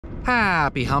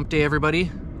Happy hump day,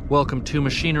 everybody. Welcome to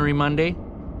Machinery Monday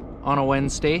on a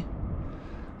Wednesday.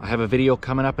 I have a video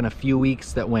coming up in a few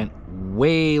weeks that went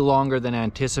way longer than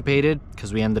anticipated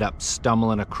because we ended up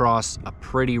stumbling across a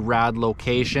pretty rad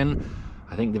location.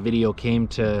 I think the video came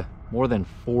to more than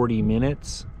 40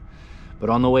 minutes. But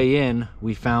on the way in,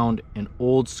 we found an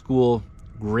old school,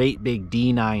 great big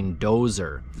D9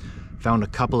 dozer. Found a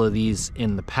couple of these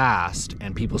in the past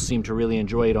and people seem to really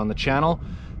enjoy it on the channel.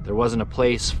 There wasn't a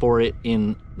place for it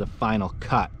in the final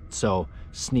cut, so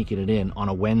sneaking it in on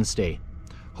a Wednesday.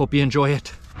 Hope you enjoy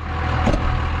it.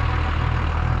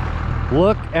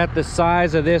 Look at the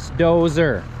size of this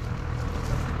dozer.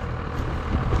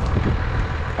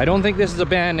 I don't think this is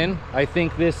abandoned. I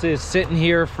think this is sitting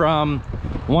here from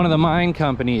one of the mine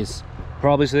companies,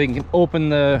 probably so they can open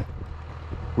the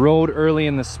road early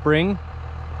in the spring.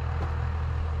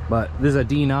 But this is a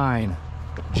D9,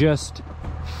 just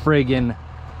friggin'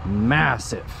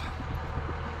 massive.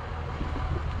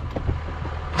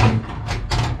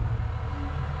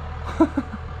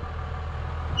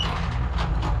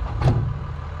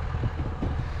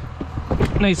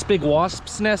 Nice big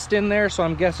wasp's nest in there, so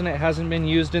I'm guessing it hasn't been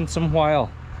used in some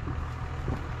while.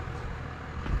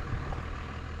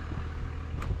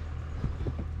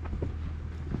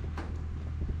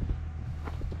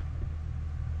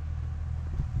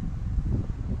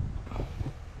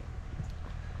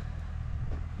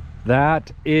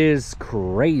 That is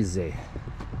crazy.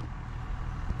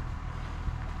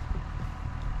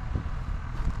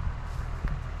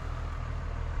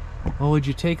 Oh, would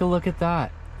you take a look at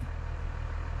that?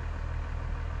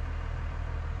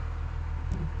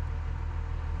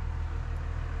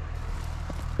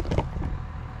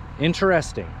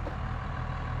 Interesting.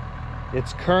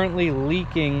 It's currently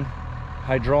leaking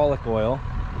hydraulic oil,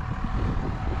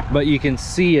 but you can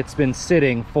see it's been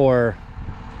sitting for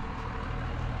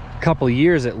couple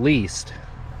years at least.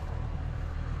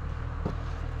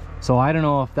 So I don't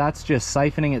know if that's just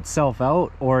siphoning itself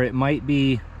out, or it might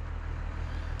be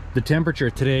the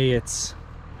temperature today. It's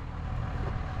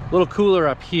a little cooler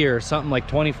up here, something like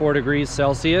 24 degrees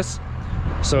Celsius,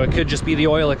 so it could just be the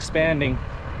oil expanding.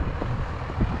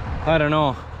 I don't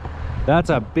know. That's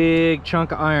a big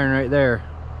chunk of iron right there.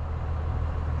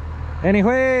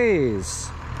 Anyways,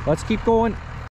 let's keep going.